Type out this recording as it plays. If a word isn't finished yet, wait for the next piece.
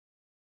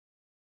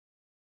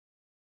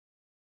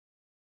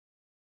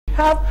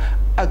Have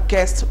a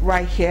guest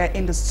right here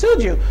in the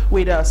studio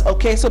with us.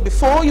 Okay, so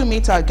before you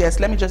meet our guest,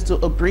 let me just do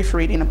a brief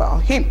reading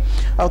about him.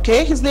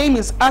 Okay, his name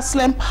is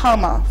Aslam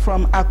Palmer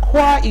from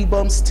Akwa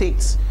Ibom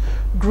State.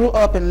 Grew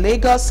up in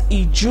Lagos,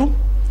 Iju.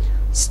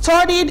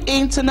 Studied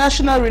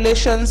international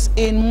relations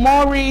in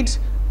Morid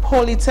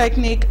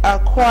Polytechnic,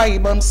 Akwa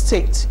Ibom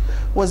State.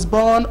 Was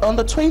born on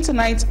the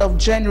 29th of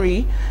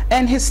January,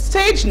 and his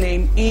stage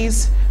name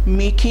is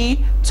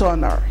Mickey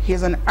Turner.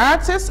 He's an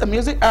artist, a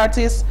music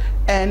artist,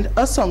 and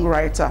a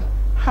songwriter.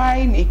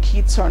 Hi,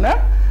 Mickey Turner.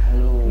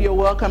 Hello. You're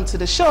welcome to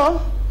the show.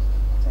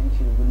 Thank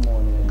you. Good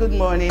morning. Good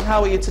morning.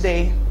 How are you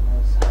today?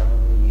 Nice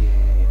having me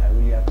here. I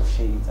really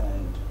appreciate it,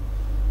 and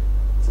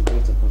it's a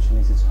great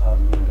opportunity to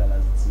have me in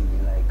Galaxy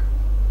TV. Like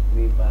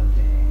way back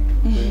then,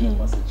 growing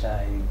up as a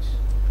child,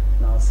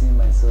 now seeing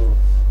myself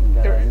in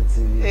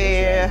Galaxy TV.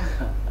 Yeah.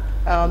 Like,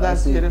 Oh,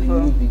 that's beautiful.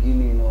 The new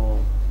beginning, or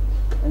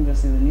I'm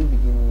just saying the new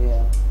beginning.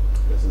 Yeah.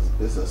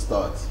 This is a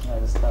start. Yeah,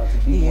 the start.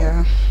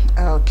 Yeah.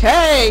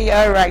 Okay.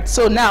 All right.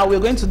 So now we're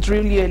going to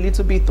drill you a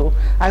little bit, though.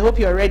 I hope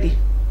you're ready.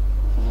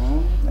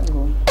 Let's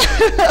go.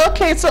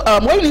 Okay. So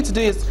what you need to do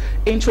is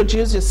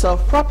introduce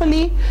yourself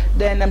properly,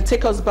 then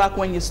take us back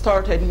when you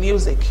started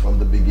music. From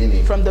the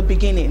beginning. From the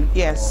beginning.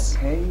 Yes.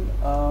 Okay.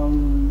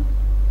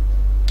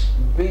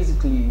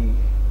 Basically,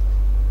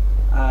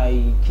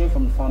 I came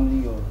from a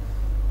family of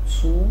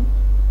two.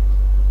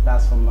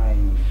 That's from my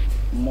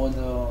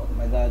mother.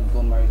 My dad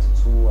got married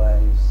to two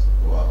wives.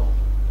 Wow.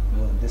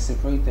 They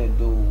separated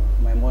though.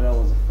 My mother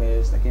was the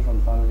first. I came from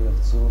a family of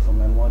two. From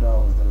my mother, I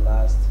was the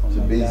last. From So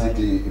my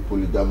basically dad, a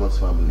polygamous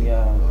family.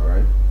 Yeah. All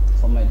right.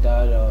 from my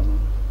dad, the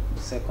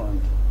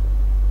second.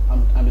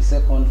 I'm the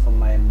second. From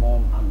my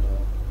mom, I'm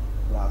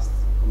the last.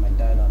 From my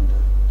dad, I'm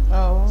the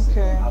okay.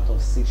 second out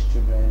of 6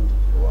 children.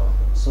 Wow.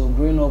 So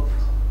growing up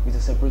with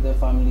a separated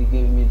family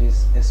gave me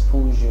this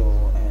exposure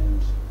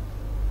and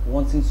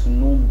wanting to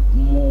know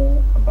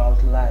more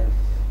about life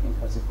in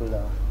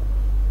particular.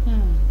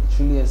 It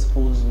really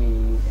exposed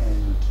me,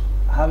 and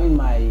having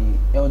my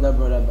elder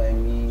brother by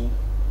me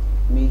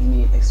made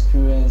me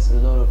experience a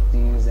lot of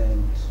things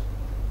and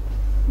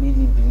made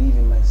me believe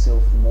in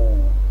myself more,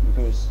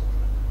 because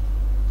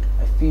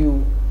I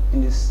feel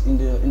in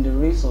the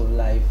race of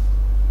life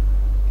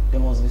there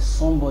must be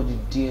somebody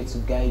there to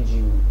guide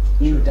you,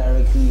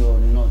 indirectly or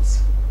not.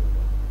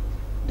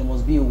 There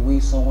must be a way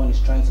someone is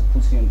trying to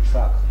put you on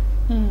track.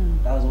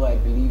 That's what I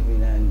believe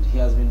in, and he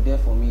has been there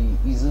for me.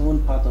 He's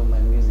even part of my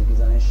music. He's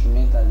an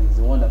instrumentalist,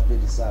 the one that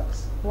played the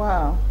sax.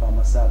 Wow.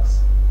 Palmer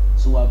sax.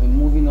 So I've been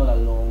moving all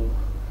along.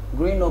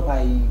 Growing up,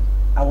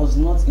 I was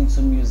not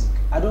into music.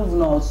 I don't even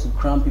know how to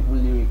cram people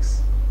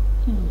lyrics.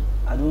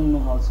 I don't know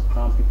how to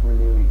cram people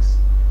lyrics.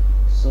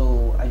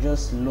 So I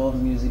just love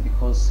music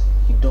because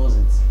he does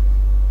it.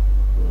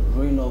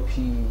 Growing up,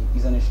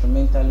 he's an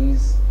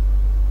instrumentalist.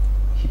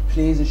 He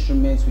plays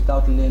instruments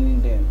without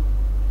learning them,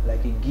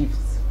 like a gift.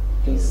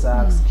 Plays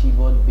sax,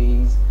 keyboard,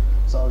 bass.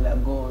 So I was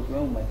like, God,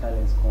 when will my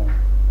talents come?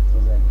 It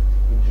was like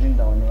a dream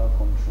that will never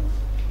come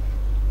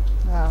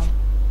true. Wow.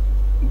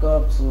 It got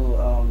up to,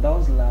 that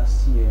was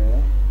last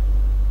year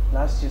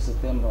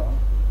September.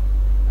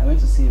 I went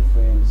to see a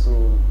friend,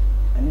 so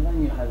I never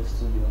knew I had a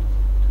studio.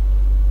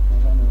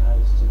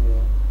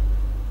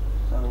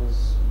 So I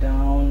was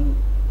down,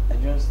 I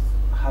just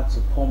had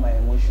to pour my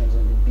emotions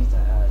on the beat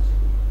I had.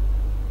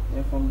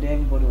 Then from there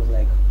everybody was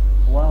like,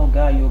 wow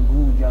guy, you're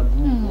good,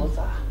 What's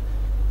that?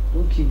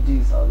 Don't keep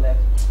this. I was like,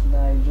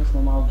 nah, it's just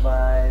normal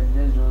vibe,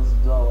 let's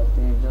just do our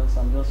thing,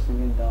 I'm just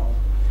feeling down.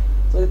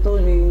 So they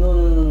told me, no,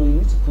 you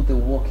need to put the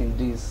work in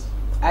this.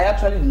 I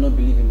actually did not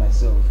believe in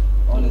myself,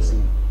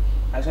 honestly.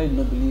 I actually did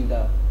not believe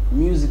that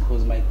music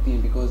was my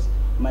thing, because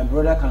my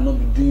brother cannot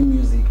be doing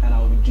music and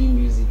I will be doing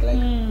music. Like,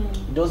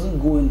 it doesn't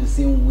go in the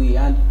same way.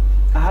 And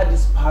I had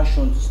this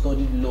passion to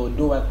study law,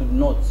 though I could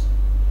not.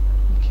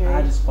 Okay. I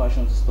had this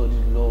passion to study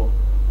law,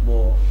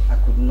 but I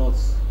could not.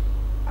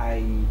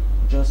 I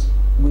just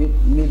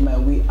made my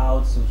way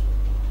out to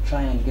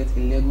try and get a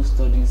legal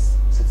studies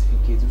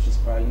certificate, which is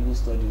paralegal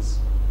studies,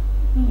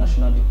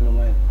 national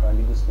diploma in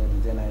paralegal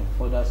studies. Then I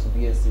further to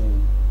BS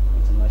in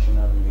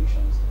international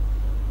relations.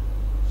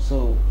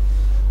 So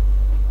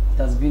it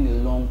has been a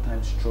long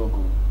time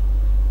struggle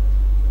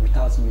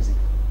without music.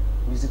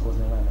 Music was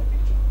never in my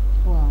picture.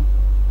 Wow.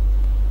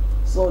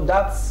 So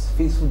that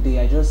fateful day,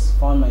 I just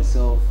found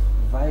myself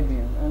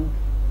vibing, and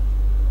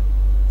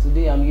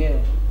today I'm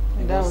here.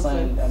 I got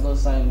signed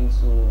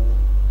into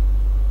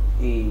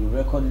a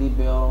record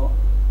label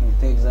in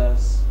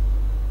Texas,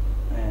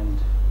 and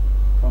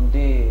from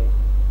there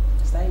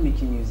I started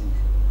making music.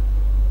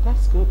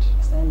 That's good.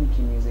 I started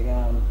making music,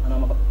 and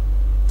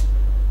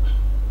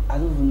I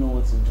don't even know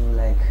what to do.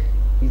 Like,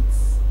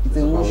 it's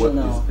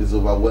emotional. It's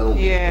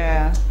overwhelming.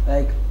 Yeah.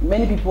 Like,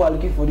 many people are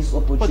looking for this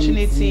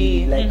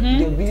opportunity. Like,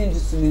 they've been in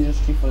this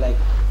industry for like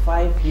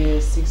 5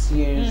 years, 6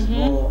 years,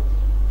 but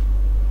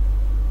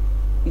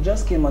it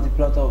just came at a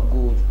platter of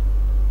gold.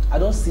 I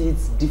don't see it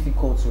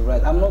difficult to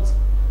write. I'm not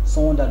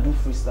someone that do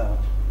freestyle,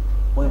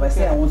 but if I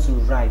say I want to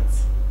write,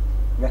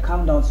 if I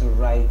come down to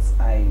write,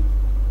 I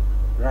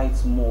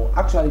write more.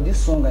 Actually, this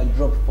song I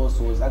dropped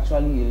first was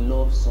actually a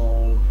love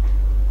song.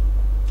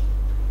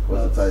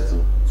 What's the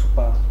title?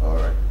 Super.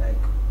 Alright. Like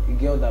a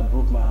girl that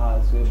broke my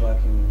heart way back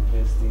in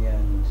university,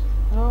 and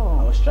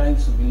I was trying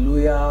to be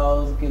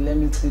loyal. Okay, let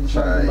me take this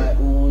on my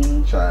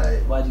own.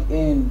 But at the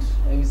end,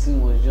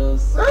 everything was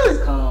just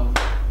calm.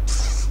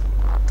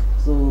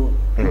 So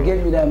it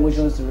gave me the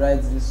emotions to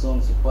write this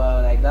song super.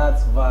 Like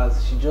that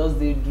verse, she just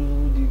they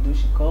do.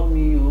 She call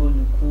me oh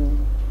the cool.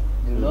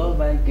 The love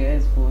I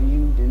get for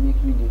you, they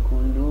make me the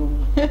condo.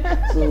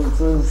 So it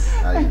was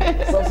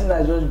something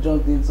I just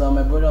jumped into, and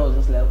my brother was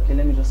just like, okay,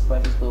 let me just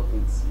spice it up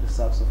with the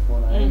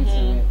saxophone, and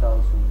everything went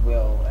out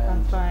well.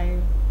 And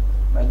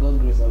by God's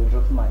grace, I will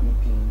drop my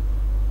EP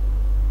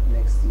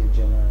next year,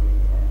 January,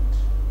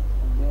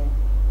 and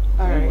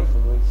Alright.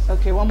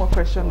 Okay, one more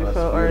question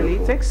before Early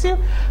takes you.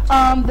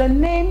 The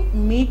name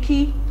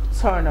Mickey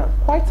Turner,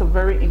 quite a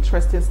very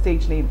interesting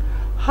stage name.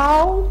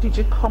 How did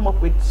you come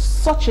up with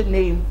such a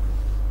name?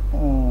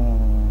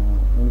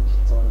 Mickey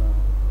Turner.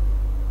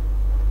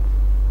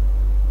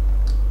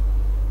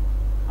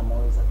 I'm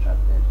always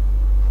attracted.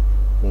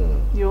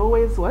 You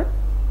always what?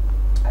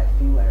 I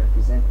feel I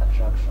represent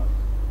attraction.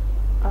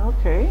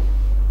 Okay.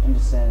 In the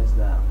sense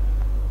that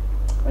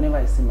whenever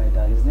I see my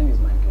dad, his name is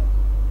Michael.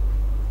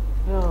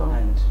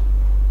 And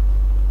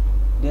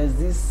there's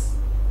this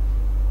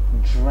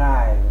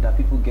drive that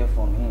people get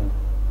from him.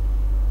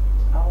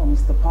 Oh,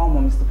 Mr.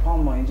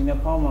 Palmer, Engineer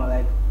Palmer,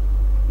 like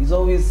he's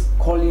always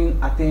calling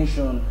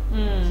attention.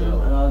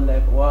 So, and I was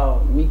like,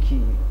 wow,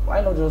 Mickey,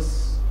 why not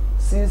just,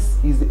 since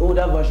he's the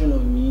older version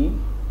of me,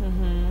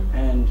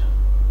 and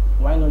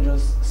why not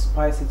just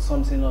spice it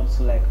something up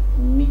to like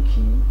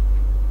Mickey,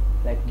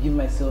 like give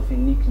myself a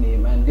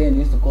nickname, and then they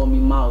used to call me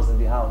Mouse in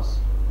the house.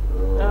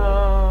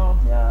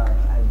 Yeah,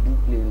 I do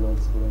play a lot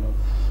growing up.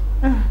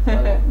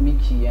 But like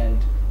Mickey,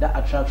 and that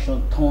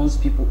attraction turns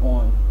people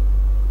on.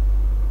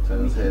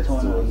 Mickey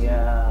Turner,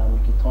 yeah,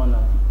 Mickey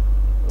Turner.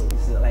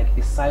 It's like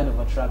a side of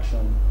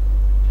attraction.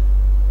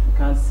 You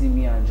can't see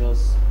me and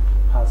just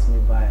pass me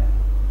by.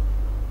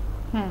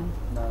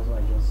 That's why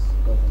I just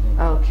got the name.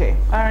 Okay,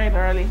 all right,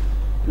 Early.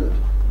 Good.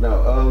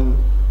 Now,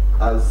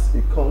 as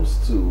it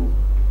comes to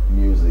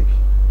music,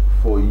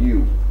 for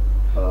you,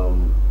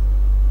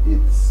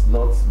 it's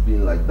not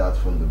been like that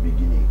from the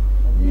beginning.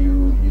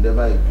 You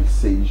never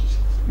envisaged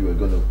you were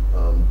going to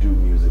do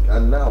music,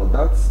 and now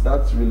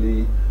that's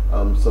really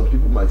some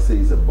people might say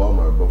it's a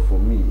bummer, but for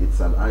me it's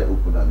an eye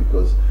opener,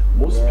 because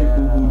most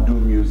people who do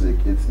music,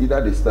 it's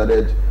either they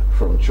started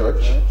from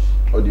church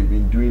or they've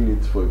been doing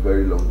it for a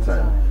very long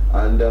time.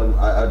 And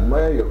I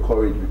admire your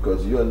courage,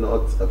 because you're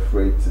not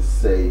afraid to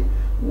say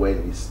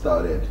when it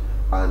started,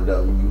 and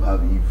you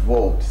have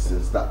evolved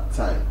since that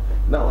time.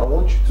 Now I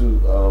want you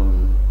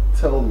to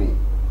tell me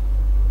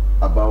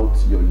about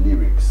your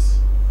lyrics.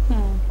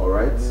 All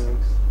right,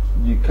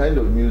 you kind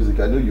of music,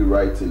 I know you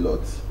write a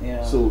lot.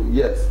 So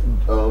yes,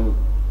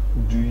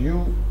 do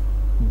you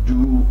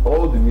do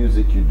all the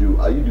music you do?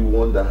 Are you the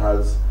one that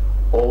has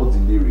all the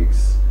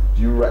lyrics?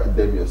 Do you write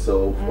them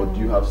yourself, or do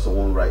you have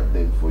someone write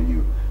them for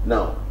you?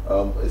 Now,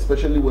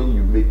 especially when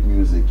you make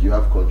music, you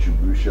have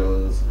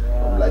contributions,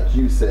 like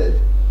you said,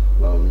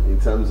 in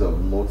terms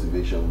of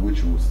motivation,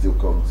 which we'll still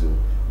come to.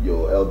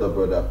 Your elder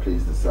brother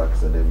plays the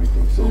sax and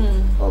everything, so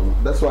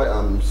that's why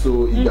I'm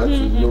so eager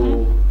to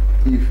know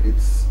if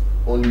it's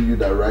only you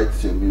that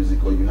writes your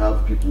music, or you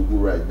have people who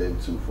write them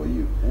too for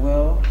you.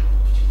 Well,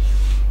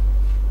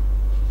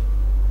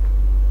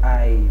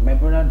 my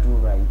brother do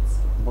write,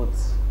 but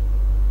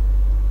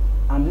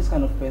I'm this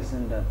kind of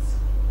person that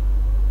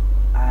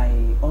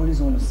I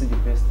always want to see the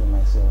best in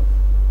myself.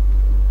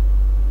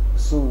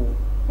 So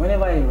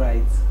whenever I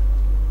write,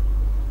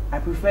 I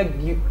prefer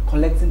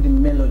collecting the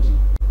melody.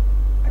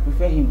 I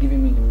prefer him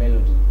giving me the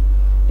melody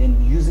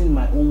than using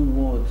my own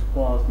words to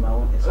pour out my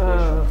own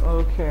expression.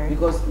 Okay.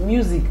 Because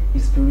music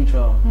is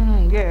spiritual.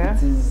 Yeah.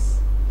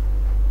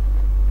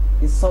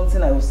 It's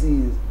something I will see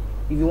is,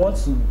 if you want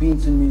to be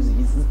into music,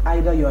 it's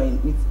either you are in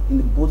it in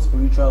the both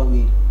spiritual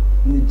way,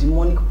 in the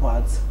demonic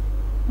part,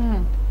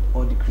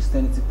 or the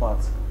Christianity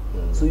part.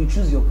 So you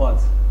choose your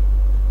part.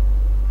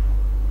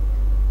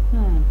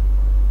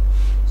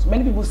 So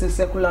many people say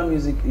secular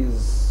music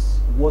is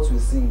what we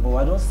sing, but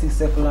I don't see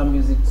secular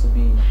music to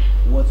be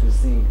what we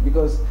sing,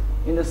 because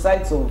in the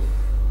sight of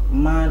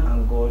man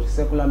and God,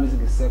 secular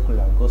music is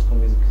secular, gospel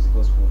music is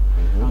gospel,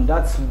 and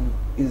that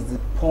is the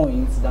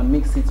point that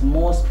makes it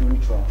more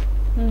spiritual.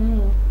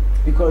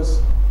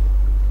 Because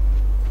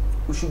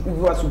if we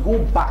were to go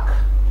back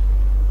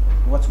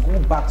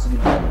to the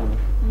Bible,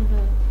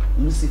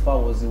 Lucifer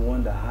was the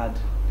one that had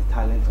the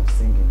talent of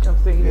singing.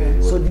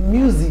 So the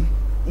music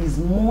is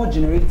more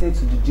generated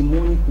to the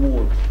demonic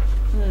world.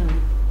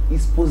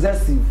 It's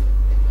possessive.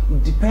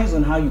 It depends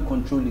on how you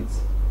control it.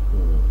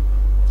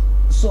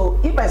 So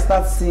if I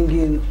start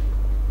singing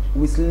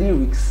with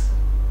lyrics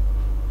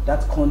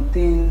that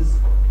contains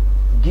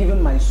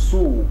giving my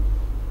soul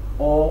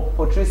or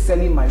portray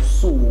selling my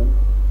soul,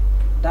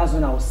 that's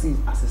when I will see it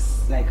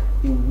as like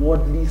a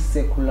worldly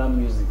secular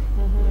music.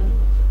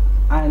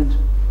 And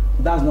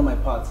that's not my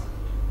part.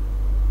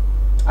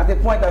 At a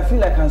point, I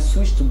feel I can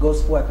switch to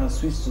gospel. I can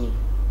switch to,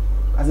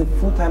 as a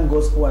full-time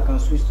gospel, I can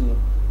switch to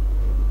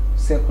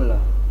secular.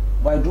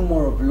 But I do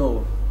more of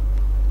love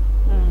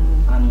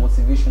and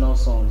motivational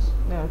songs.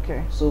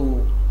 Okay.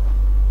 So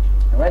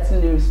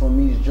writing lyrics for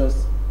me is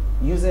just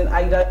using,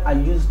 either I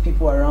use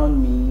people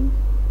around me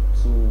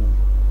to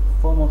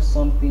form up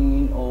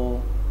something,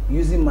 or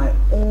using my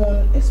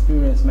own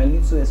experience, my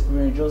little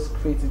experience, just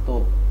create it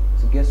up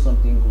to get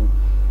something good.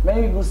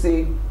 Many people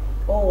say,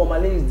 oh,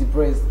 Omale is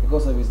depressed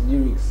because of his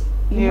lyrics.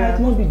 He might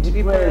not be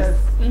depressed.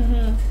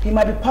 He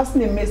might be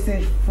passing a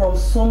message from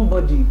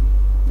somebody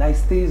that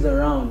stays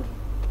around.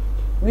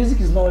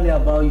 Music is not only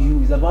about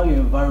you, it's about your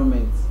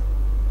environment.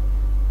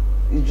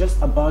 It's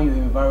just about your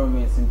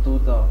environment in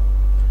total.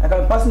 I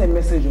can be passing a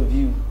message of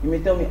you. You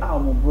may tell me, ah,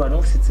 bro, I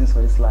don't see things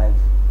for this life.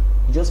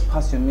 You just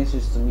pass your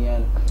message to me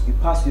and you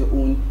pass your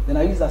own. Then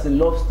I use it as a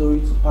love story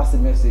to pass a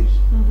message.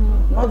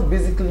 Not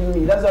basically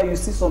me. That's why you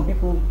see some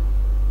people,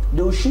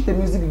 they will shoot a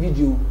music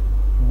video,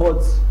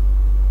 but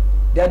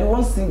they are the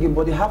ones singing,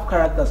 but they have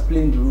characters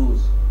playing the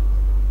roles.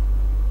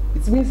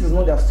 It means it's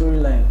not their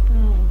storyline.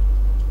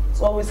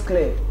 It's always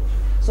clear.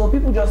 So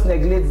people just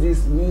neglect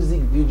this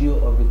music video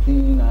of a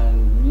thing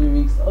and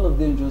lyrics. All of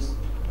them just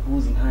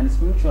goes in hand. It's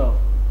spiritual.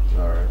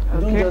 All right. You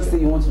don't just say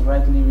you want to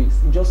write lyrics.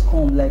 It just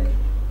comes like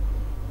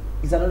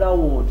it's another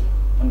word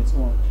on its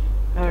own.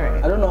 All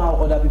right. I don't know how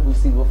other people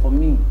sing, but for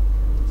me,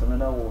 it's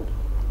another word.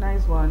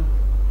 Nice one.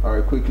 All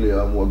right, quickly,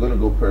 we're going to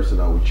go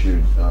personal with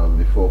you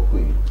before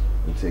Queen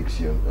takes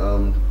you.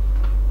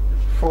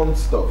 Fun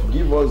stuff.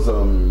 Give us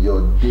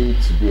your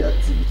day-to-day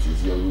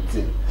activities, your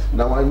routine.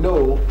 Now, I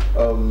know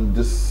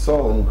this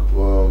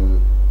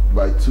song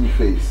by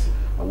Two-Face,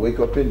 I wake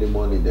up in the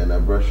morning, then I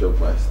brush up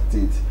my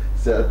teeth,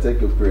 say I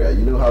take a prayer.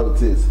 You know how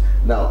it is.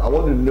 Now, I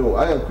want to know,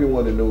 I and Queen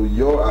want to know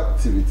your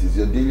activities,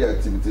 your daily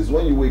activities.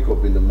 When you wake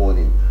up in the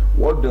morning,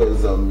 what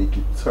does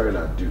Mickey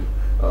Turner do?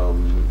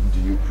 Do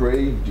you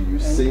pray? Do you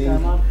sing?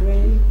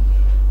 Anytime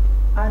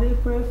I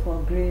pray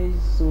for grace.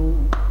 So,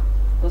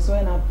 because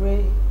when I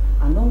pray,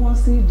 I don't want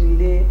to see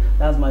delay.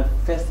 That's my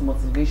first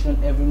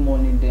motivation every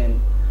morning.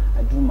 Then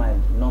I do my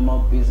normal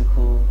basic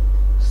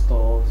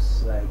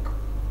stuffs. Like,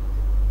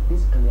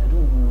 basically, I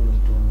don't even really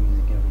do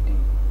music every day.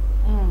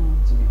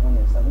 To be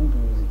honest, I don't do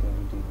music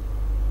every day.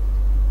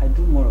 I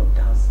do more of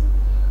dancing.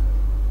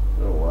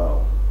 Oh,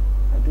 wow.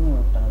 I do more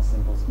of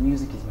dancing, but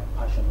music is my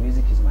passion.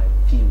 Music is my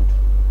field.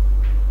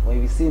 But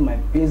if you see my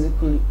basic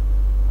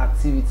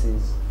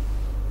activities,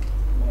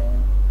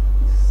 man,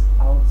 it's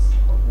out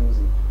of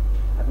music.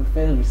 I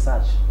prefer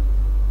research.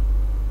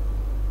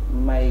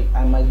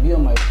 I might be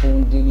on my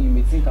phone daily. You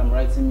may think I'm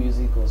writing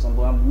music or something,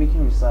 but I'm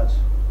making research.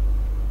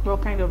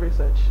 What kind of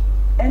research?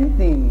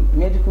 Anything,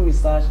 medical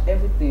research,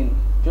 everything.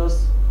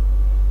 Just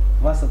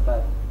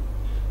versatile.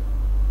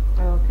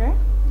 Okay.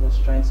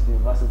 Just trying to be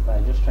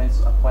versatile. Just trying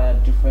to acquire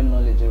different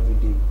knowledge every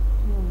day.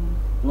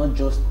 Not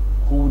just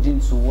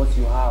holding to what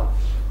you have,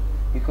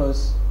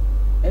 because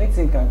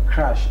anything can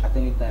crash at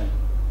any time.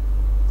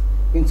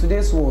 In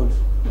today's world,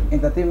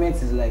 entertainment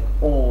is like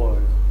all.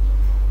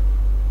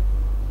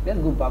 Let's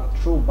go back,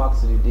 throw back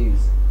to the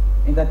days.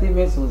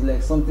 Entertainment was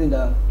like something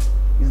that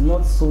is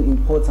not so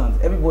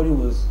important. Everybody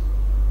was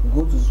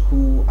go to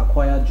school,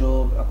 acquire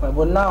job,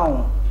 but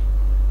now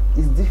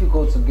it's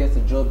difficult to get a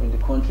job in the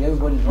country.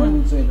 Everybody's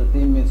running into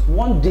entertainment.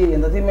 One day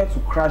entertainment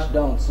will crash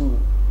down too.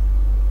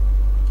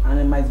 And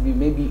it might be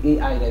maybe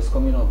AI that is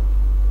coming up.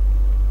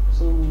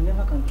 So you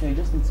never can tell. You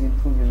just need to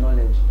improve your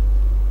knowledge.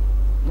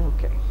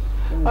 Okay.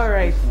 All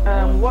right.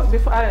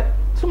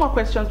 Two more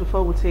questions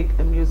before we take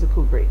a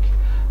musical break.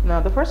 Now,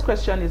 the first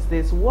question is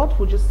this: what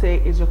would you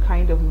say is your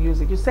kind of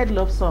music? You said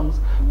love songs,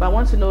 but I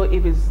want to know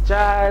if it's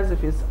jazz,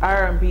 if it's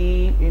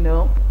R&B. You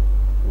know,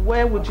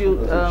 where would you?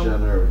 What's the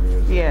genre of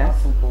music? Yes.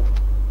 Afro-pop.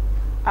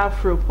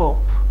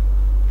 Afro-pop.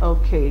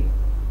 Okay.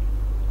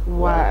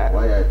 Why?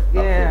 Why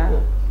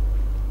Afro-pop?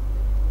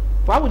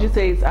 Why would you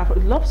say it's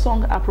love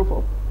song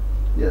Afro-pop?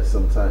 Yes,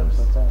 sometimes.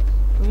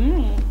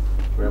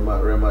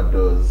 Rema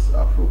does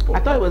Afro-pop. I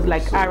thought it was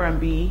like so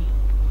R&B.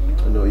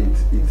 No, it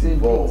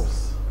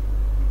evolves.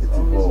 It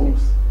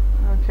evolves.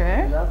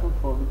 Okay. It's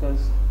Afro-pop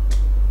because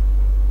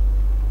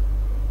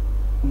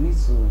we need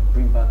to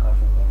bring back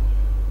Africa.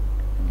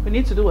 We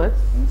need to do what?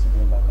 We need to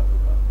bring back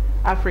Africa.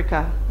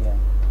 Africa. Yeah.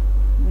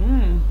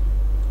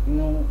 You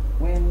know,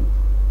 when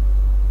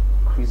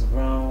Chris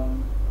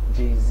Brown,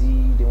 Jay-Z,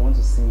 they want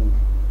to sing,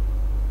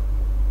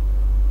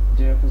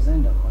 they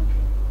represent their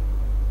country.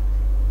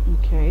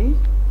 Okay.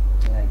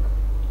 Like,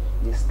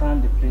 they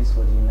stand the place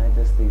for the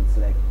United States.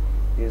 Like,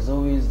 there's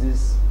always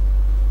this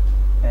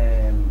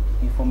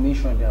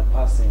information they are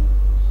passing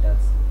that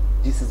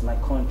this is my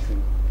country.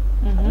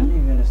 I don't know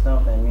if you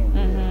understand what I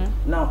mean.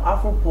 Now,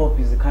 Afro-pop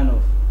is a kind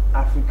of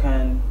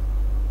African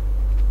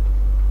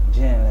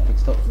genre,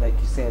 like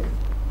you said,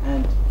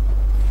 and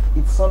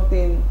it's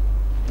something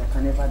that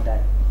can never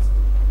die.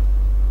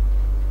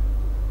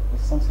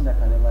 It's something that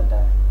can never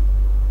die.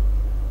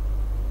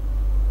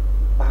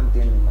 Back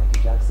then in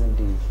Michael Jackson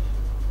days,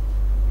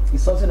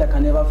 it's something that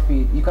can never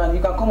fade. You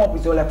can come up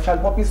with your like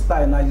Charlie Poppy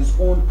style now, his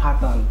own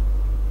pattern.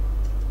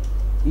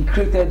 he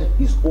created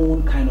his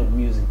own kind of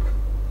music.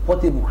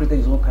 Portable created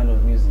his own kind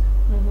of music.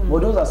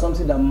 But those are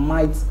something that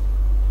might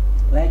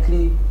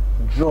likely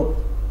drop.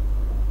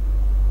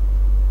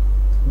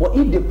 But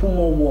if they put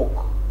more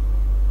work,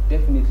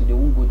 definitely they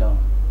won't go down.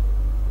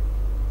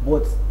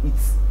 But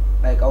it's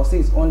like I'll say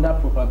it's under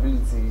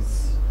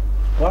probabilities.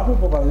 What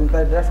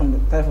probability that from the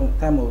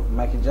time of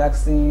Michael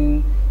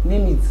Jackson,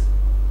 name it,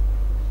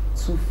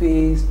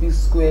 Two-Face,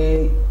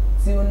 P-Square,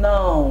 till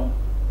now.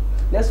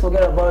 Let's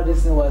forget about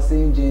this thing we're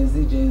saying Gen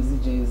Z, Gen Z,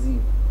 Gen Z.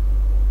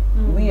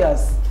 We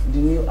as the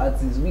new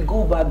artists, we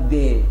go back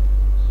there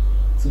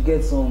to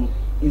get some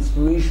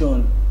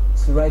inspiration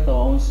to write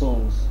our own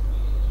songs.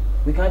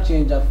 We can't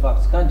change that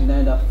fact, we can't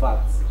deny that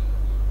fact.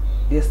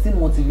 There's still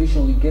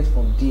motivation we get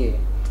from there.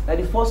 Like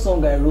the first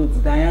song I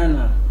wrote,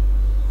 Diana,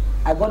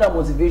 I got that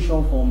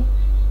motivation from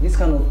this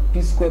kind of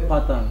P-Square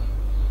pattern.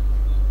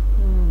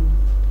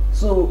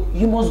 So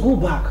you must go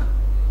back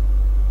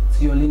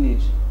to your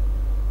lineage.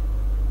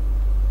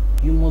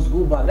 You must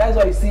go back. That's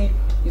why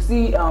you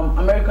see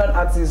American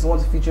artists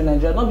want to feature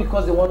Nigeria, not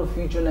because they want to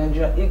feature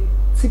Nigeria. A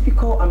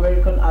typical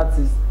American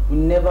artist will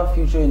never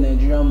feature a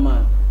Nigerian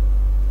man.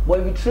 But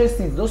if you trace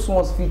it, those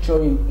ones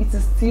featuring, it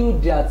is still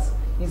that,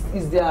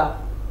 it's their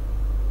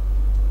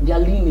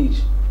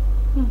lineage.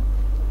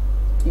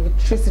 If you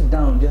trace it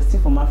down, they're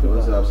still from Africa. They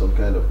also have some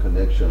kind of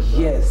connection.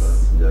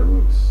 Yes. Their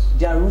roots.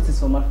 Their roots is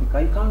from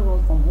Africa. You can't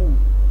run from home.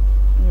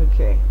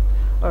 Okay.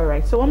 All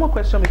right. So one more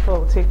question before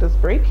we take this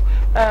break.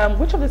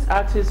 Which of these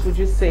artists would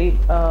you say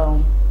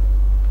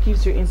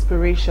gives you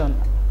inspiration?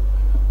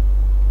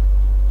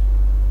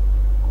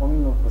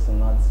 Coming up as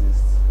an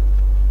artist,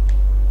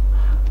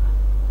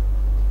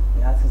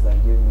 the artist that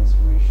gave me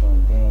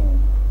inspiration,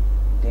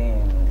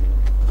 then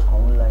I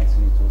won't lie to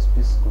you, it was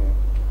P-Square.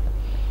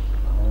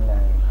 I won't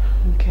lie.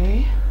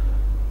 Okay.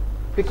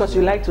 Because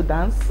you like to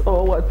dance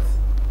or what?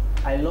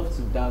 I love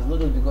to dance, not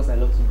just because I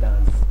love to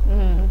dance.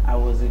 I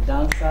was a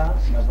dancer,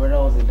 my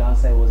brother was a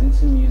dancer, I was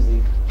into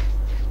music.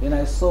 Then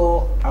I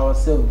saw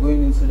ourselves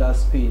going into that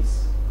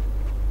space,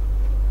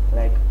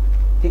 like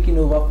taking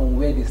over from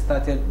where they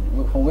started,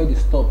 from where they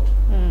stopped.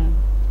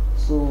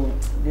 So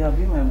they have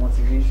been my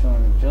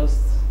motivation. It's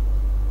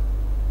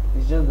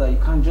just that you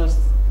can't just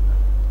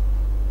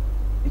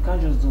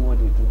do what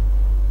they do.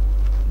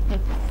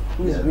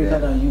 Who is greater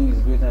than you is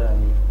greater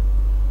than you.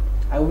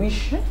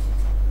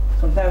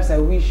 Sometimes I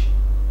wish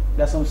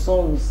there are some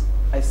songs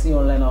I see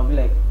online, I'll be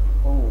like,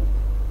 oh,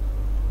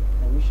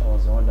 I wish I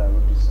was the one that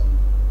wrote this song.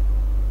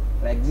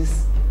 Like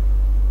these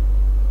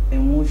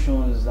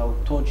emotions that will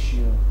touch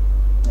you,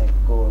 like,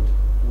 God,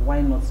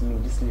 why not me?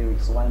 These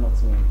lyrics, why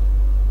not me?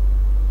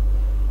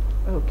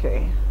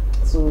 Okay.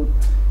 So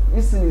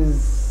this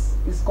is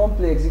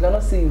complex. You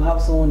cannot say you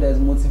have someone that is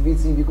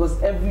motivating,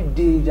 because every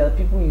day there are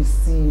people you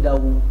see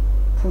that will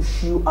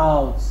push you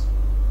out.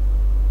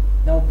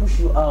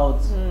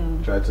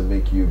 Try to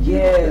make you be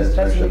yes, the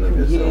best version of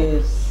yourself.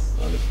 Yes.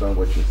 I understand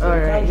what you're saying. All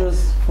right. You can't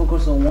just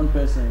focus on one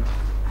person.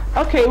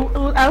 Okay,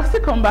 I'll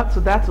still come back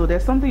to that. So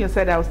there's something you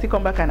said I'll still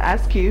come back and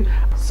ask you.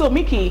 So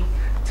Mickey,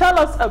 tell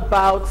us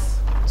about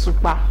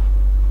Tukpa.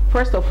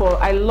 First of all,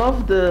 I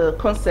love the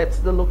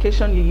concept, the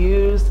location you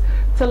used.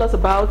 Tell us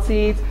about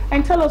it,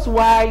 and tell us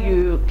how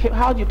you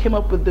came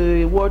up with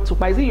the word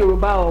Tukpa. Is it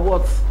Yoruba or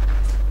what?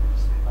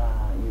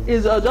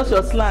 Is just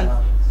your slang?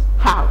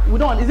 How? We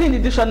don't. Is it in the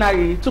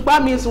dictionary? Tukpa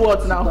means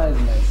what now? Tukpa is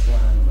my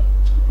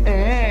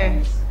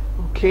slang.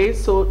 Okay,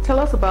 so tell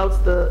us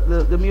about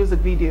the music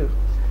video.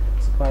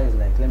 Tukpa is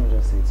like, let me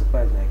just say,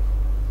 Tukpa is like,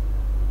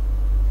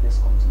 let's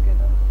come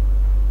together.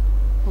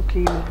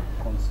 Okay.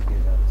 Come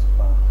together,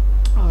 Tukpa.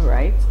 All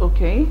right.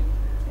 Okay.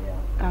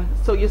 Yeah.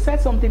 So you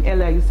said something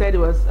earlier. You said it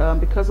was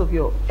because of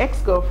your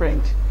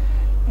ex-girlfriend.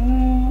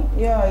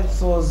 Yeah,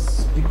 it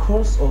was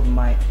because of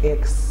my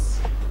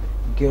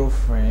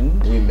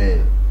ex-girlfriend.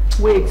 Women.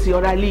 Wait,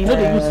 you're Ali. You know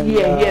they use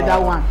here,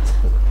 that one.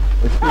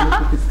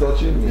 It's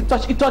touching me. It's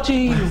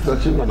touching you. It's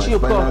touching my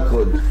spinal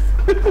cord.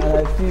 And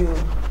I feel.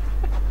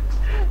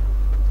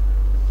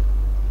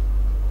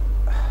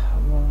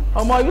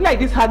 You like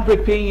this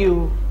heartbreak paying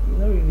you? You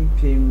don't really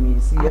pay me.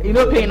 See, you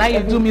know paying now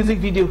you do music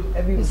video.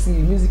 See,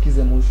 music is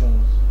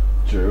emotions.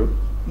 True.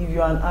 If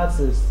you're an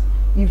artist,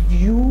 if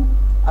you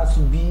are to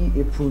be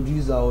a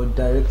producer or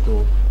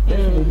director,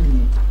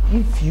 definitely,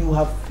 if you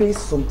have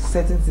faced some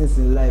certain things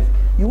in life,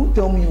 you won't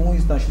tell me you won't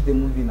use to shoot a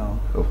movie now.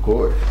 Of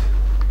course.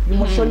 You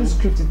must surely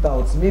script it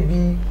out.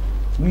 Maybe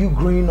you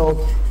growing up,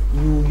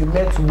 you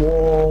met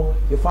war,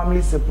 your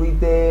family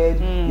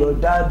separated, your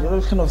dad,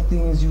 those kind of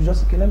things. You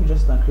just, okay, let me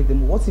just create a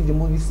movie. What if the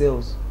movie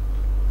sells?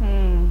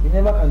 You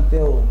never can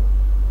tell.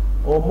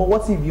 Or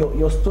what if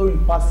your story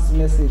passes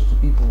message to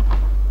people?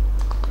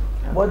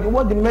 But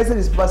what the message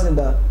is passing,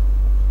 that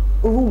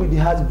even with the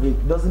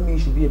heartbreak doesn't mean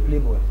you should be a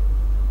playboy.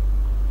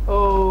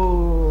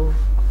 Oh,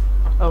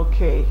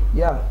 okay.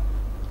 Yeah.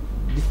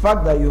 The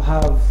fact that you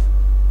have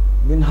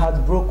been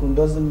heartbroken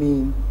doesn't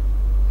mean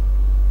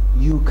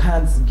you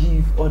can't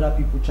give other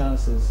people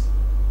chances.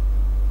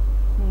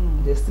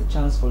 There's still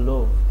chance for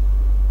love.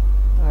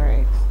 All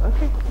right.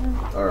 Okay.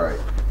 All right.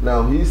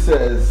 Now he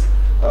says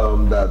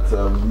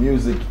that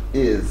music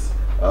is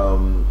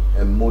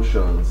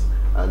emotions,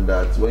 and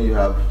that when you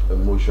have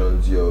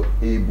emotions, you're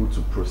able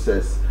to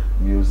process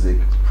music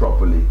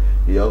properly.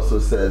 He also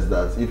says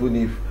that even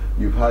if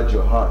you've had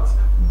your heart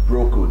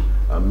broken,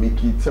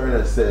 Mickey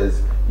Turner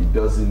says it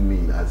doesn't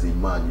mean as a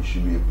man you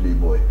should be a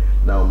playboy.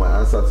 Now my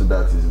answer to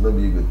that is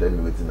nobody you go tell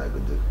me what I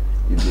could do.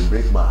 If they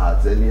break my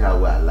heart anyhow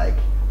where I like,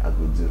 I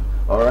could do.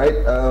 Alright,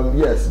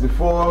 yes,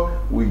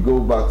 before we go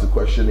back to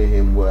questioning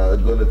him, we're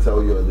going to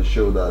tell you on the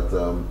show that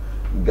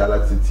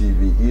Galaxy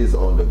TV is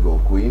on the go,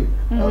 Queen.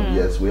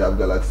 Yes, we have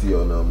Galaxy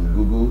on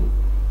Google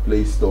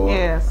Play Store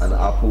and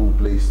Apple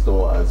Play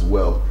Store as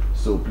well.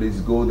 So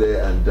please go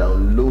there and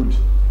download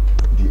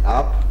the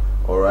app,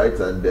 alright,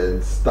 and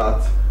then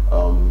start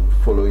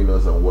following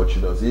us and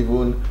watching us.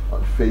 Even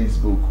on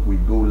Facebook, we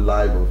go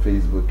live on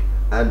Facebook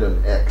and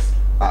on X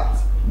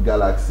at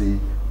Galaxy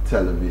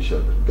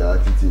Television,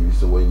 Galaxy TV.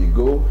 So when you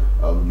go,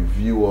 you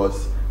view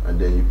us, and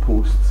then you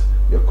post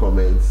your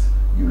comments,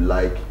 you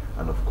like,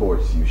 and of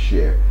course you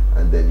share.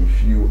 And then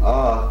if you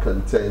are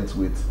content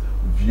with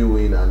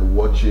viewing and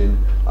watching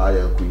I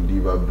and Queen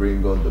Diva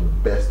bring on the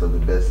best of the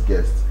best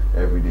guests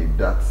every day,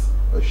 that's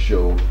a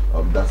show.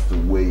 That's the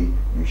way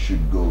you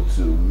should go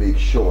to make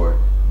sure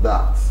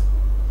that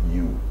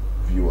you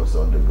view us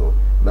on the go.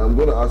 Now I'm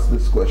going to ask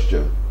this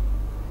question.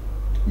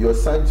 You're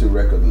signed to a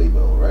record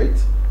label, right?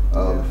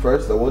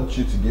 First, I want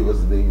you to give us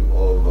the name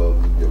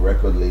of your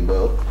record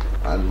label.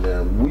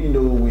 And we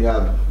know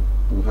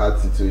we've had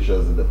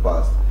situations in the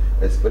past,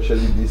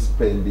 especially this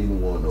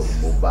pending one of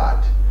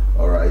Mobad.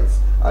 All right,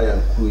 I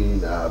and Queen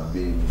have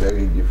been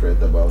very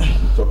indifferent about it.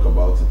 We talk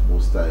about it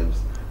most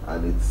times,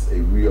 and it's a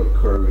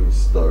reoccurring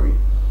story.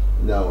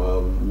 Now,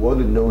 we want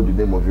to know the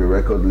name of your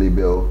record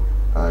label,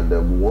 and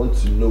we want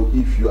to know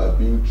if you are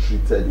being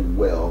treated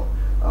well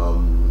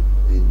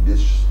in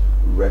this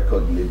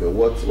record label.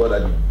 What are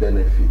the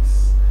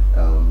benefits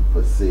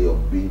per se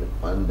of being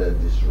under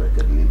this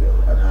record label,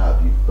 and how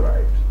have you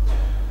thrived?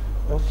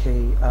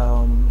 Okay,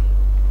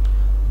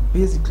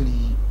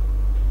 basically,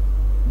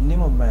 the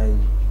name of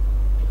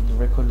the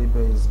record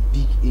label is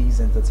Big A's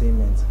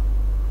Entertainment.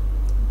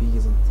 Big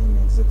A's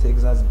Entertainment. It's a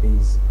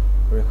Texas-based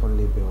record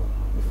label.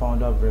 The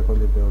founder of the record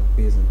label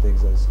based in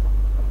Texas.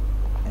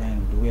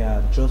 And we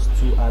are just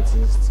 2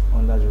 artists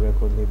under the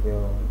record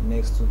label,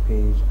 Next to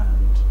Page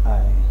and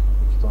I.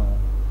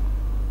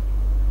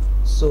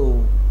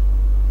 So,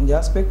 in the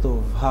aspect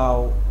of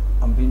how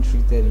I'm being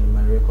treated in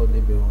my record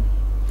label,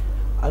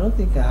 I don't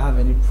think I have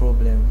any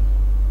problem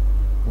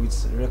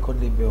with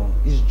record label.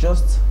 It's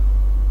just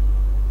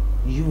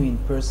you in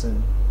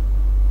person.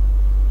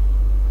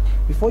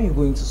 Before you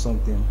go into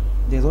something,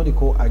 there's what they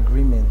call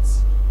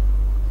agreements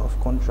of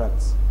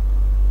contracts.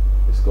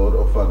 It's called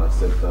offer and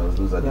acceptance.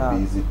 Those are the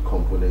basic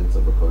components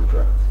of a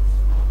contract.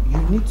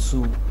 You need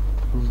to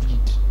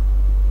read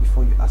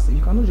before you ask it.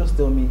 You cannot just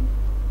tell me,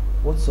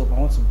 what's up, I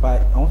want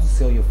to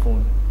sell your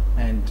phone,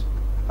 and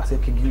I say,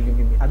 okay, give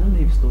me. I don't know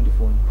if you stole the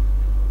phone.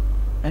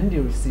 I need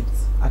a receipt,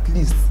 at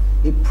least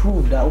a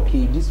proof that,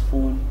 okay, this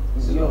phone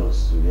is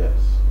yours. Yes.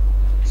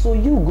 So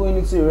you going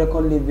into a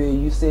record label,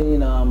 you saying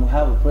we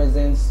have a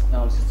present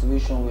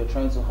situation we're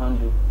trying to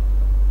handle.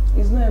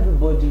 It's not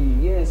everybody.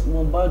 Yes,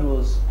 Mohbad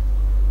was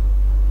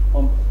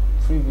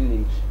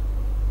privilege.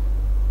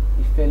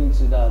 He fell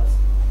into that,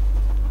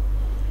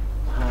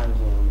 and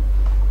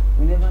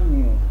we never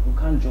knew. We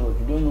can't judge.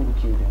 We don't know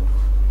who killed him.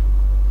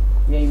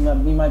 Yeah,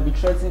 you might be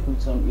threatened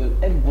with some.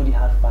 Everybody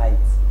had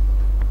fights.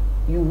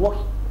 You work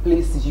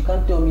places. You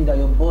can't tell me that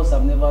your boss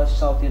have never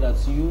shouted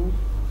at you,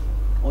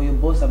 or your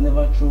boss have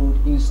never thrown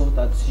insult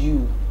at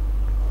you.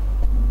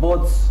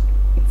 But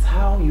it's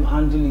how you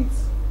handle it.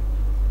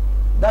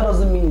 That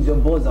doesn't mean it's your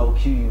boss that will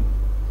kill you.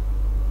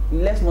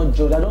 Let's not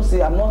judge.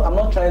 I'm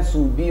not trying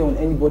to be on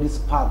anybody's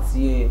path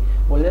here,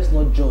 but let's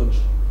not judge,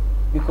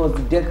 because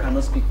the dead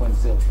cannot speak for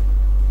himself.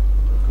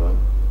 Okay.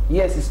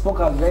 Yes, he spoke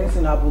out. If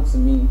anything happened to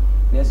me,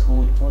 let's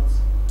hold. But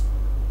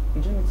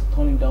you don't need to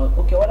turn it down.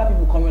 Okay, other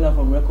people coming out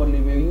from record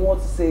label, you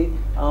want to say,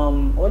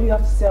 what do you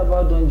have to say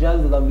about Don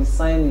Jazz that I've been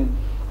signing?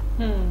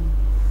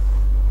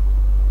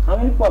 How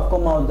many people have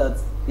come out that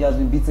he has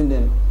been beating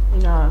them?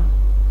 Nah.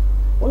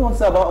 What do you want to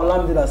say about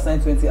Olamide that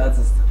signed 20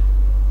 artists?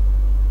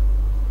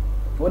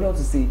 What do you want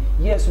to say?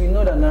 Yes, we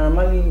know that Naira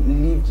Marley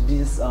lived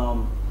this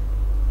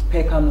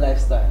Peckham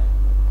lifestyle,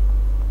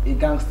 a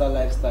gangster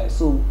lifestyle.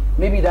 So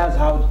maybe that's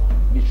how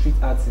they treat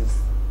artists.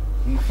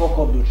 You fuck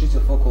up, they'll treat you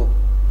fuck up.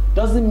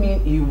 Doesn't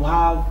mean you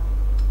have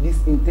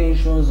these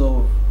intentions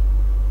of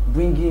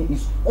bringing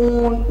his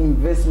own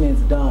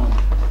investments down.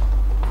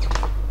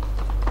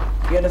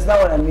 You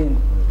understand what I mean?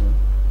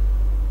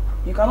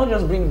 You cannot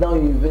just bring down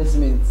your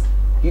investments.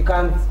 You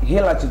can't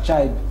hail at your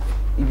child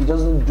if he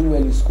doesn't do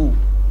well in school.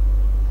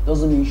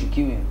 Doesn't mean you should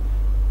kill him.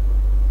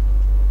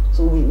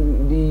 So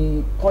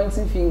the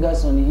pointing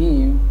fingers on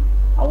him,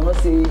 I will not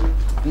say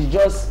it's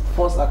just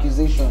false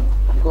accusation,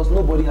 because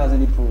nobody has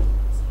any proof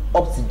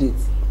up to date.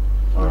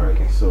 All right.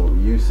 Okay. So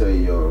you say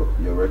your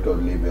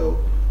record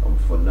label,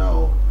 for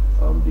now,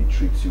 they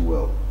treat you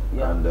well,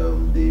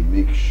 and they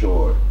make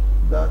sure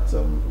that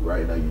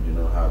right now you do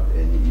not have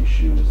any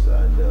issues,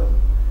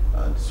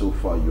 and so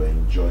far you are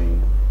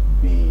enjoying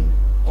being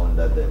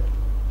under them?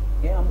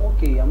 Yeah, I'm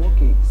okay. I'm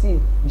okay. See,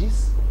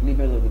 this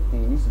label of a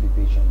thing, you need to be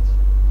patient.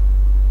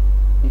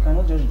 You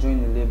cannot just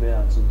join a label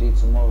and today,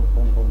 tomorrow,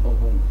 boom, boom, boom,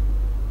 boom,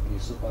 you're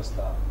a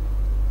superstar.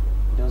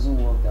 It doesn't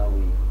work that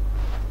way.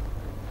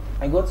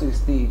 I got to a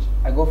stage,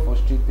 I got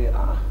frustrated.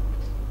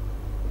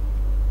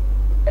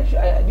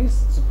 Actually,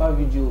 this super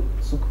video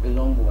took a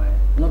long while,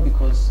 not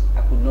because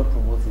I could not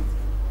promote it,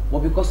 but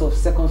because of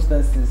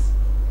circumstances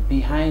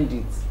behind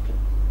it.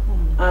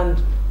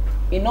 And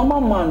a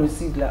normal man will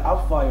see it like, how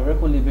far your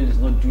record label is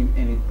not doing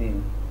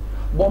anything.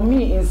 But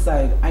me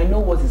inside, I know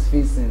what he's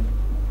facing.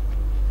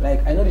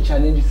 Like, I know the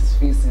challenges he's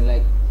facing.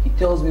 Like, he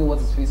tells me what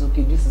he's facing.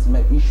 Okay, this is my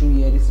issue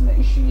here, this is my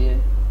issue here.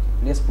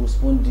 Let's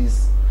postpone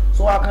this.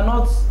 So I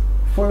cannot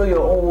follow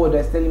your own word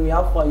that's telling me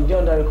how far you did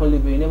on that record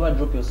label, you never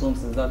dropped your song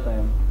since that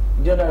time.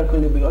 You did on that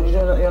record label, or you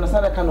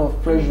understand that kind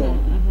of pressure.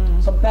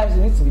 Sometimes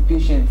you need to be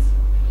patient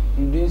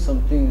in doing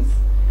some things.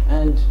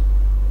 And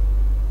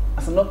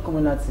as an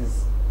upcoming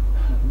artist,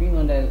 being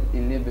under a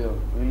label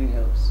really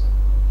helps.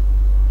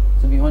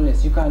 To be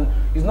honest,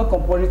 it's not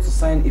compulsory to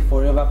sign a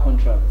forever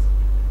contract.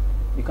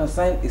 You can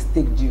sign a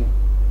stake deal.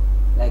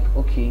 Like,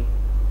 okay,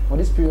 for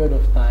this period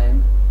of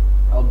time,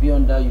 I'll be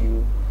under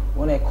you.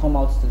 When I come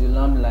out to the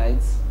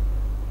limelight,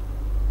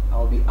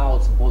 I'll be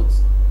out, but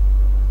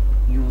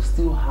you will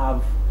still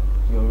have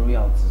your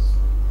royalties.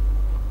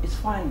 It's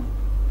fine.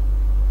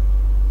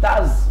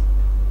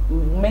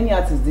 Many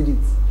artists did it.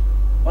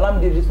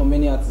 Olamide did it for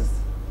many artists.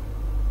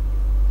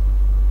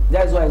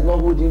 That's why it's not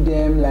holding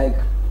them like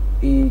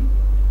a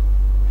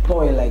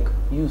toy, like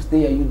you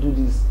stay and you do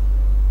this.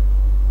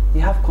 They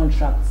have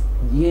contracts,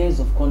 years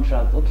of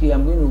contract. Okay,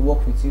 I'm going to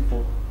work with you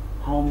for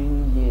how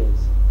many years?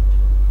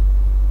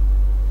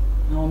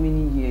 How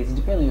many years? It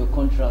depends on your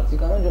contract. You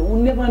cannot just,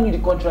 we never knew the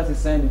contract is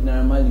signed with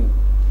Naira Marley.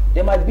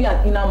 There might be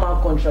an inner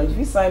man contract. If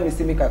you sign me,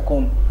 say make I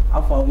come,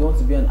 after you want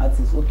to be an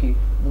artist, okay.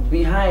 But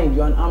behind,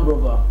 you're an arm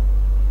robber.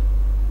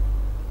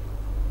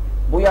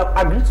 But you have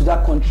agreed to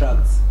that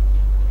contract.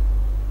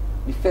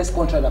 The first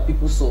contract that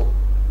people saw.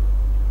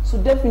 So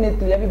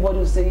definitely everybody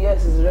will say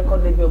yes, it's a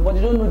record label, but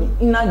they don't know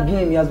the inner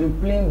game he has been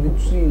playing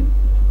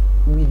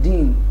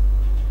within.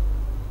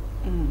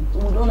 So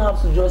we don't have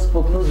to just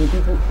prognose the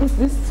people. It's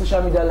this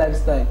social media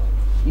lifestyle.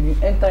 If you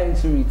enter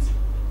into it,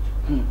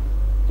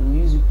 they will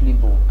use you play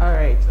ball. All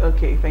right,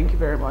 okay, thank you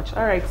very much.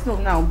 All right, so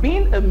now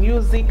being a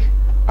music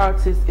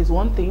artist is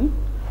one thing,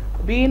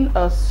 being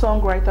a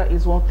songwriter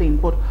is one thing,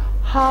 but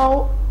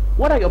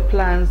what are your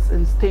plans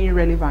in staying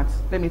relevant?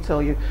 Let me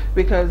tell you,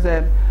 because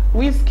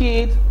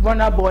Wizkid,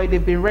 Burna Boy,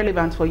 they've been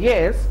relevant for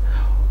years.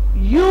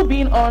 You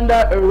being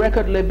under a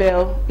record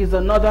label is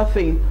another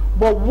thing,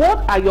 but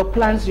what are your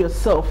plans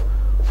yourself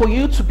for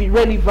you to be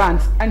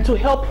relevant and to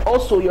help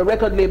also your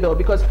record label?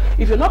 Because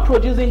if you're not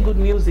producing good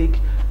music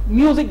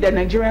that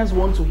Nigerians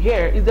want to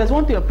hear, there's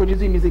one thing of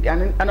producing music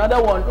and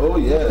another one,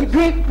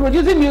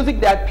 producing music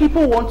that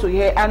people want to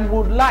hear and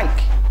would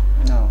like.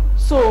 No.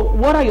 So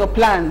what are your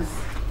plans?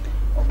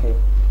 Okay.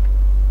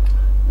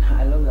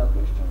 I love that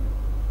question.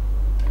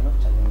 I love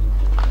challenging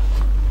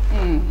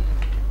questions.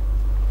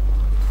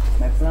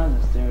 My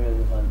plans are still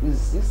relevant.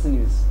 This thing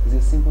is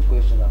a simple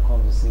question that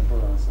comes with a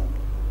simple answer.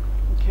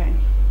 Okay.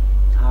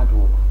 Hard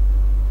work.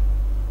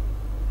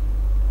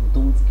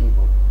 Don't give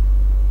up.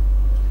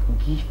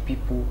 Give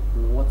people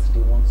what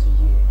they want to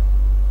hear.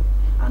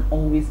 And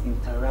always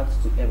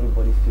interact to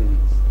everybody's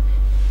feelings.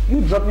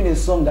 You dropping a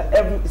song that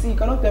you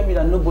cannot tell me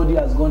that nobody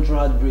has gone through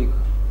heartbreak.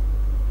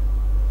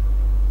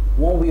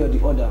 One way or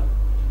the other.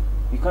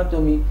 You can't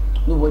tell me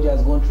nobody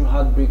has gone through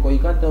heartbreak, or you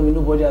can't tell me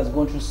nobody has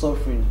gone through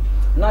suffering.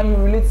 Now you're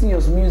relating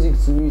your music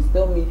to it.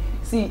 Tell me,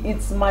 see,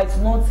 it might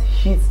not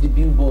hit the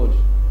billboard,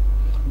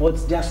 but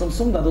there are some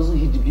songs that doesn't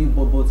hit the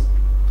billboard, but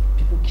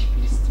people keep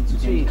listening to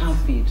them. It can't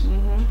fade.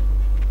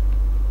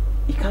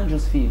 It can't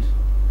just fade.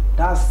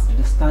 That's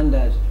the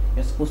standard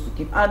you're supposed to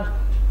keep. And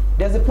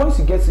there's a point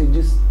you get to in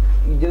this.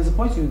 There's a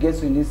point you get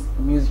to in this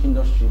music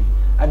industry.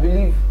 I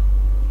believe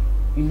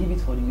you leave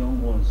it for the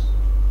young ones.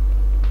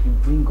 You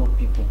bring up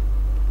people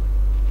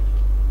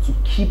to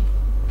keep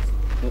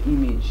your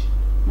image.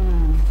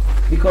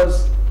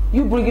 Because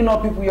you bringing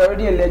up people, you're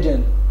already a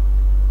legend.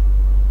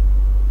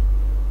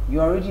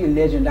 You're already a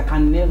legend that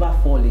can never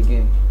fall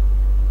again.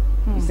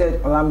 He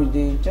said,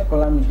 Olamide, check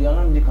Olamide.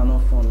 Olamide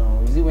cannot fall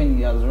now. Is it when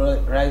he has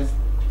raised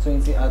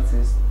 20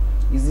 artists?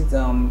 Is it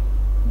Don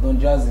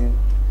Jazzy?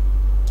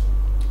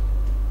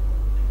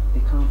 They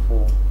can't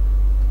fall.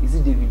 Is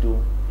it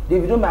Davido?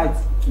 Davido might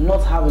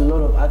not have a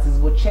lot of artists,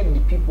 but check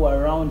the people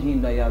around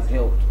him that he has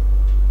helped.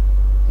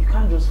 You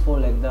can't just fall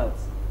like that.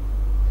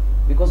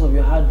 Because of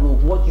your hard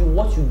work, what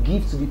you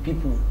give to the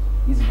people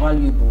is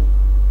valuable.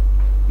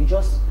 You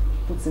just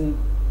put in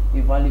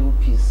a valuable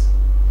piece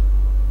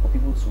for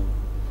people to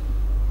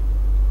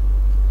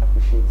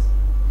appreciate.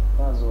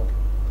 That's all.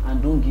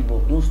 And don't give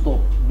up. Don't stop.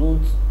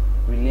 Don't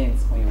relent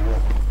on your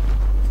work.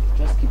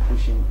 Just keep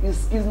pushing.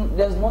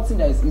 There's nothing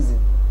that is easy.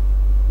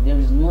 There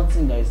is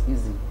nothing that is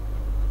easy.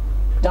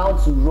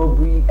 down to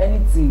robbery,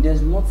 anything.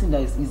 There's nothing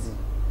that is easy.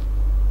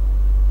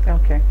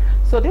 Okay.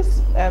 So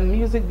this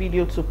music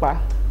video, Tupa,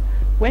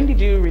 when did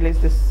you release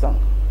this song?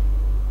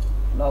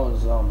 That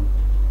was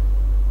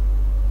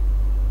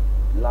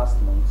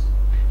last month.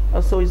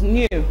 Oh, so it's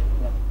new. Yeah.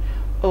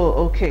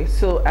 Oh, okay.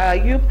 So are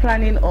you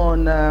planning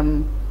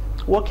on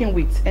working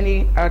with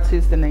any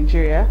artist in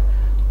Nigeria?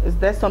 Is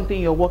that something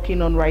you're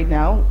working on right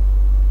now?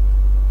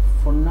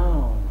 For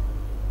now,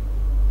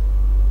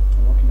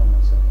 I'm working on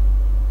myself.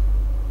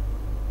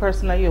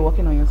 Personally, you're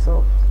working on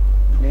yourself.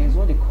 There is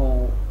what they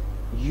call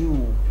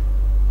you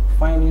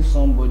finding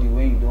somebody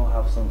when you don't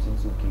have something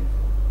to give.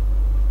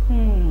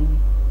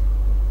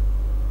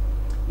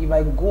 If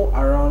I go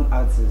around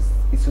artists,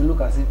 it will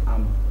look as if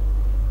I'm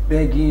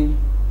begging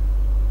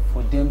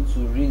for them to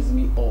raise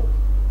me up.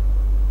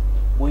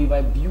 But if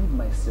I build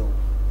myself,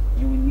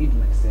 you will need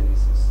my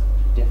services,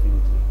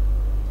 definitely.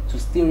 To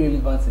stay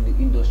relevant in the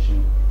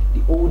industry,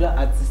 the older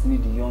artists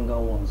need the younger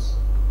ones.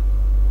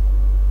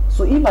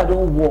 So if I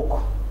don't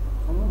work,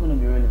 I'm not going to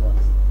be relevant.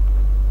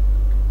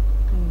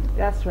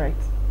 That's right.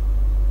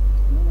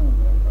 I'm not going to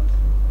be relevant.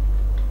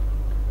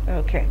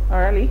 Okay.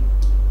 Orally?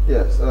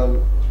 Yes.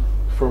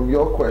 From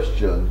your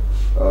question,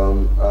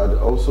 I'd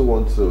also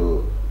want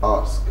to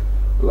ask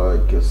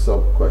like a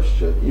sub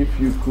question. If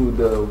you could,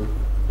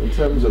 in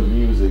terms of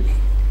music,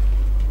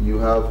 you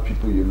have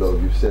people you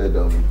love. You said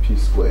P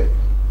Square,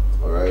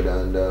 all right,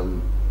 and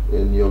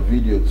in your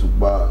video to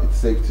Bar, it's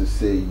safe to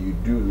say you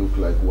do look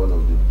like one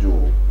of the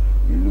duo.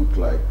 You look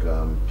like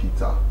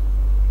Peter.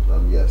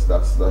 Yes,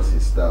 that's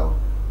his style.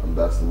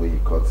 That's the way he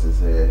cuts his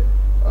hair.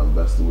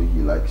 That's the way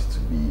he likes to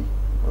be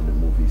on the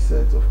movie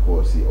set. Of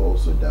course, he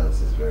also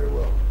dances very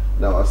well.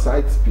 Now,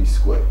 aside P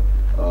Square,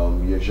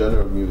 your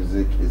genre of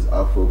music is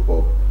Afro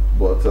pop,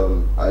 but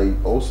I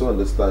also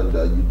understand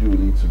that you do a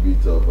little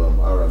bit of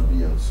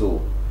R&B and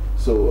soul.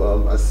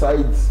 So,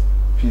 aside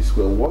P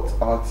Square, what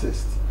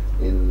artist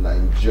in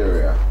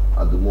Nigeria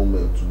at the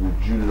moment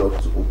would you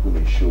love to open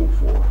a show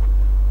for,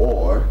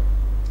 or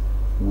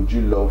would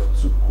you love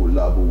to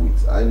collab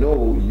with? I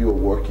know you're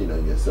working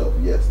on yourself.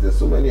 Yes, there's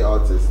so many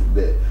artists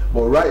there.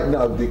 But right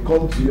now, they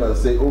come to you and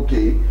say,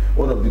 okay,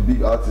 one of the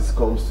big artists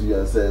comes to you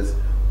and says,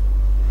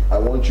 I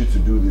want you to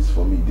do this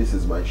for me. This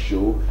is my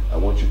show. I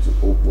want you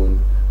to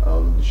open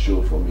the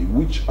show for me.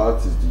 Which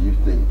artist do you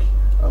think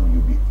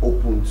you'll be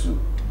open to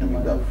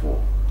doing that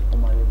for?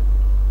 Omale.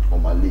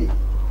 Omale.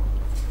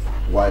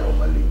 Why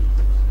Omale?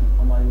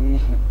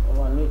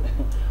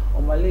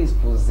 Omale is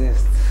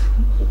possessed.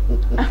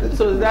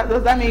 So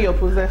does that mean you're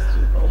possessed?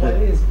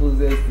 Omale is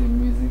possessed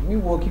in music. Me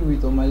working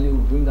with Omale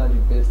will bring out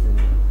the best in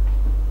me.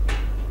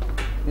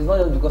 It's not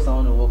just because I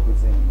want to work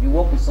with him. You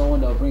work with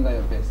someone that will bring out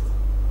your best.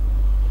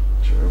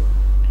 True.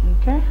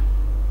 Okay.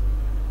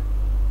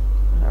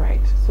 All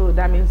right. So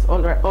that means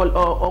all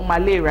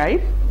Omale,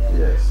 right? Yeah.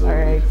 Yes. So all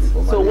right.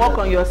 So work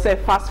on your yourself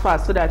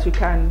fast, so that you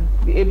can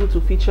be able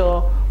to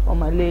feature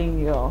Omale in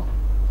your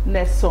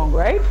next song,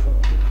 right?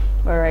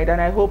 All right.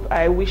 And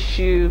I wish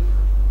you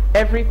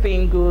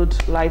everything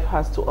good life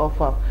has to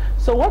offer.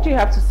 So what do you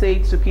have to say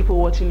to people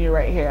watching you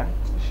right here?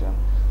 Sure.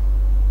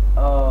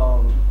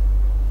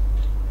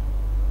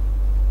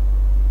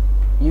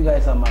 You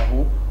guys are my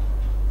hope.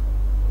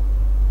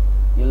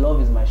 Your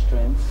love is my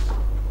strength.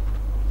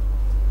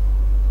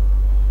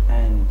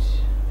 And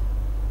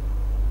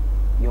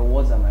your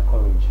words are my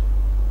courage.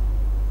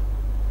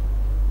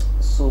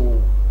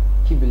 So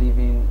keep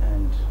believing,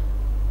 and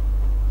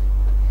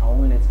I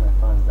won't let my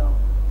fans down.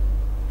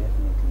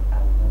 Definitely, I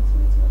won't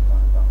let my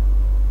fans down.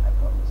 I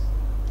promise.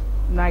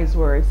 Nice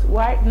words.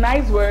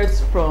 Nice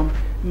words from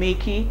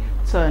Mickey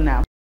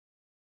Turner.